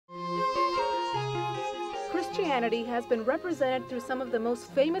Christianity has been represented through some of the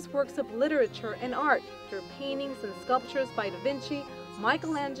most famous works of literature and art, through paintings and sculptures by Da Vinci,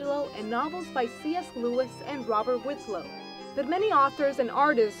 Michelangelo, and novels by C.S. Lewis and Robert Whitlow. But many authors and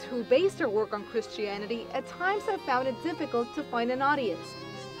artists who base their work on Christianity at times have found it difficult to find an audience.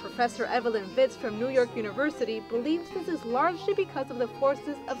 Professor Evelyn Vitz from New York University believes this is largely because of the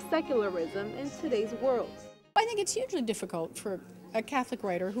forces of secularism in today's world. I think it's hugely difficult for a Catholic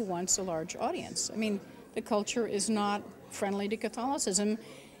writer who wants a large audience. I mean, the culture is not friendly to Catholicism.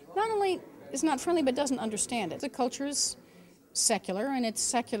 Not only is not friendly, but doesn't understand it. The culture is secular, and it's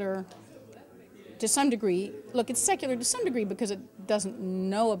secular to some degree. Look, it's secular to some degree because it doesn't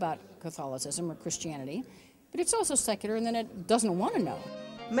know about Catholicism or Christianity, but it's also secular in that it doesn't want to know.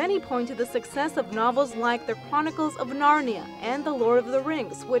 Many point to the success of novels like The Chronicles of Narnia and The Lord of the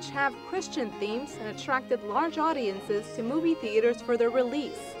Rings, which have Christian themes and attracted large audiences to movie theaters for their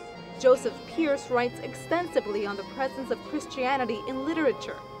release. Joseph Pierce writes extensively on the presence of Christianity in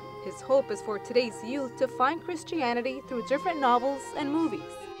literature. His hope is for today's youth to find Christianity through different novels and movies.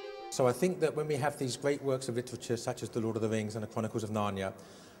 So I think that when we have these great works of literature such as The Lord of the Rings and The Chronicles of Narnia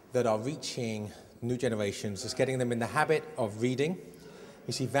that are reaching new generations, it's getting them in the habit of reading.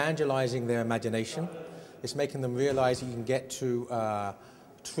 It's evangelizing their imagination. It's making them realize that you can get to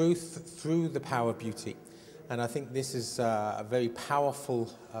truth through the power of beauty. And I think this is a very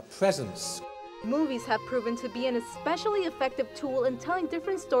powerful presence. Movies have proven to be an especially effective tool in telling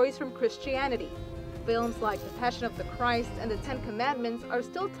different stories from Christianity. Films like The Passion of the Christ and The Ten Commandments are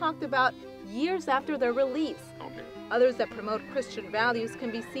still talked about years after their release. Others that promote Christian values can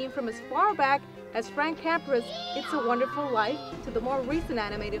be seen from as far back as Frank Capra's It's a Wonderful Life to the more recent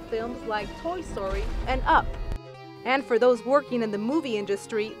animated films like Toy Story and Up. And for those working in the movie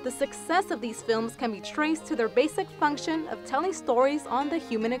industry, the success of these films can be traced to their basic function of telling stories on the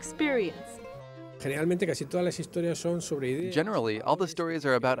human experience. Generally, all the stories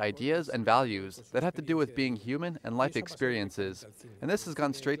are about ideas and values that have to do with being human and life experiences. And this has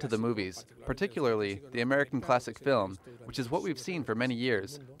gone straight to the movies, particularly the American classic film, which is what we've seen for many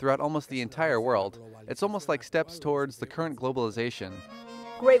years throughout almost the entire world. It's almost like steps towards the current globalization.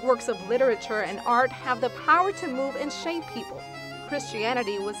 Great works of literature and art have the power to move and shape people.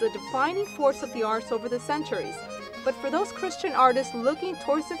 Christianity was a defining force of the arts over the centuries. But for those Christian artists looking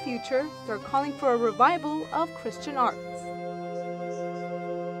towards the future, they're calling for a revival of Christian arts.